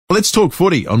Let's talk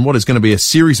footy on what is going to be a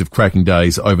series of cracking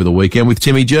days over the weekend with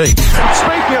Timmy G. Speaking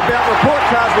about report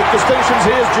cards with distinctions,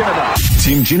 here's Ginever.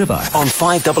 Tim Ginever on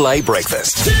 5AA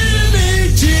Breakfast.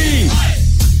 Timmy G!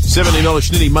 $70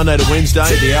 schnitty Monday to Wednesday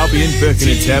at the Albion,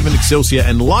 Birkenhead Tavern, Excelsior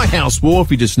and Lighthouse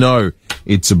Wharf. You just know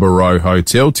it's a Barrow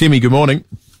Hotel. Timmy, good morning.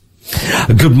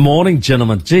 Good morning,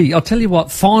 gentlemen. Gee, I'll tell you what,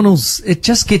 finals, it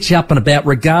just gets you up and about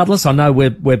regardless. I know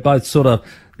we're both sort of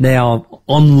now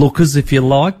onlookers, if you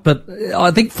like, but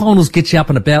I think finals get you up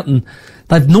and about, and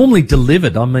they've normally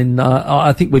delivered. I mean,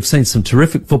 I think we've seen some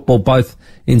terrific football both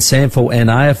in SANFL and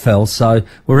AFL, so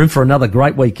we're in for another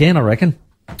great weekend, I reckon.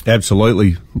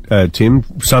 Absolutely, Tim.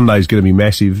 Sunday's going to be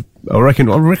massive. I reckon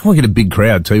we'll get a big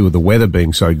crowd too, with the weather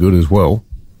being so good as well.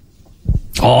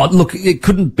 Oh, look, it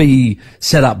couldn't be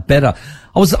set up better.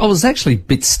 I was actually a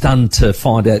bit stunned to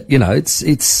find out, you know,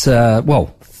 it's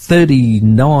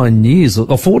 39 years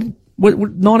or 40,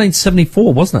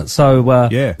 1974, wasn't it? So,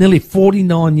 yeah. Nearly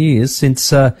 49 years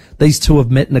since, these two have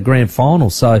met in the grand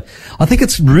final. So I think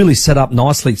it's really set up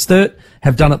nicely. Sturt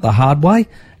have done it the hard way,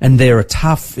 and they're a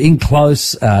tough, in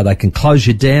close, they can close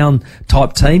you down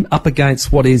type team up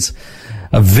against what is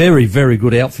a very, very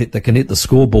good outfit that can hit the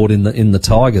scoreboard in the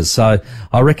Tigers. So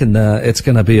I reckon, it's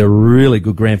going to be a really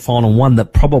good grand final, one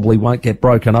that probably won't get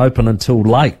broken open until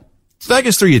late. Take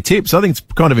us through your tips. I think it's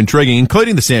kind of intriguing,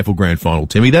 including the SANFL grand final,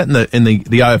 Timmy, that and the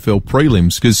AFL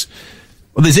prelims, because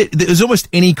there's almost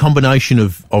any combination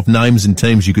of names and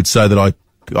teams you could say that I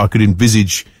could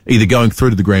envisage either going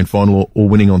through to the grand final or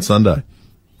winning on Sunday.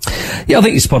 Yeah, I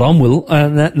think you're spot on, Will,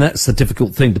 and that's the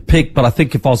difficult thing to pick. But I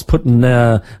think if I was putting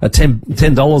a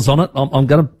 $10 on it, I'm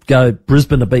going to go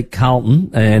Brisbane to beat Carlton,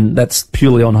 and that's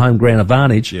purely on home ground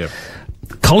advantage. Yeah.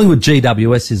 Collingwood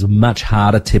GWS is a much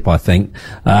harder tip, I think.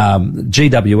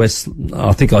 GWS,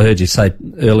 I think I heard you say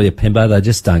earlier, Pembo, they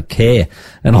just don't care.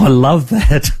 And I love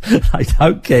that. They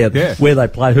don't care where they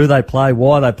play, who they play,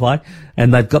 why they play.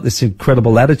 And they've got this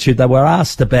incredible attitude. They were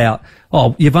asked about,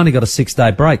 you've only got a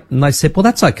 6-day break. And they said, well,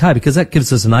 that's okay, because that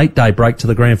gives us an 8-day break to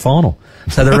the grand final.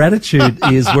 So their attitude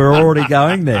is we're already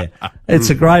going there. It's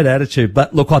a great attitude.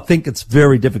 But look, I think it's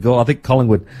very difficult. I think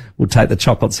Collingwood will take the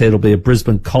chocolates here. It'll be a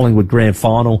Brisbane-Collingwood grand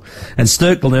final. And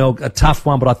Sturt Glenelg, a tough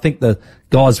one, but I think the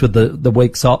guys with the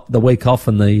week off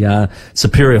and the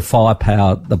superior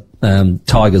firepower, the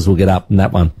Tigers will get up in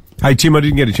that one. Hey, Tim, I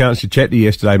didn't get a chance to chat to you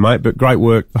yesterday, mate, but great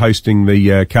work hosting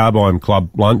the Carbine Club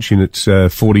lunch in its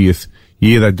 40th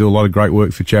year. They do a lot of great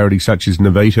work for charities such as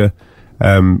Navita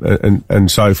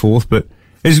and so forth. But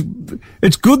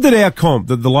it's good that our comp,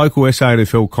 that the local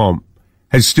SANFL comp,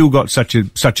 has still got such a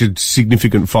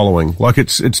significant following. Like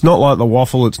it's not like the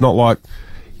Waffle, it's not like,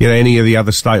 you know, any of the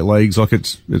other state leagues. Like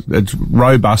it's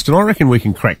robust, and I reckon we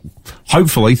can crack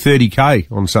hopefully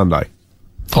 30K on Sunday.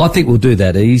 I think we'll do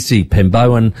that easy,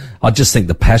 Pembo, and I just think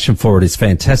the passion for it is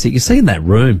fantastic. You see in that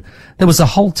room, there was a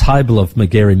whole table of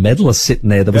McGarry medalists sitting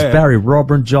there. There was Barry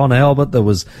Robran, John Albert, there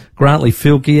was Grantley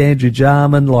Filkey, Andrew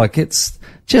Jarman. Like it was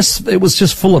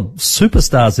just full of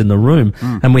superstars in the room.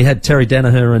 And we had Terry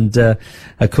Danaher and,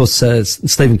 of course,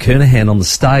 Stephen Kernahan on the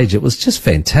stage. It was just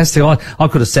fantastic. I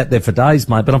could have sat there for days,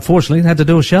 mate, but unfortunately had to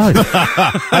do a show.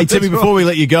 Hey, Timmy, before we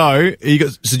let you go, you got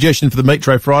a suggestion for the Meat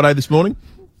Tray Friday this morning?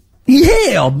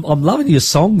 Yeah, I'm loving your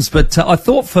songs, but I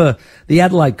thought for the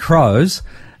Adelaide Crows,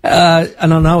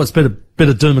 and I know it's been a bit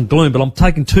of doom and gloom, but I'm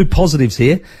taking two positives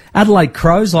here. Adelaide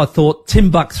Crows, I thought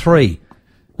Timbuk 3.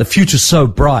 The future's so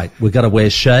bright, we've got to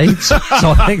wear shades. So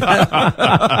I think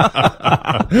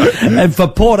and for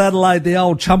Port Adelaide, the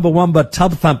old Chumbawamba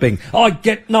tub thumping. I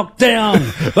get knocked down,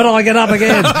 but I get up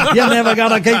again. You're never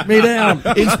going to keep me down.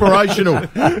 Inspirational.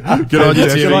 Good on you,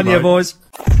 Timmy. Good on you, boys.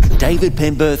 David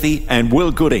Penberthy and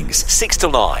Will Goodings, 6 to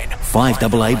 9,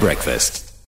 5AA Breakfast.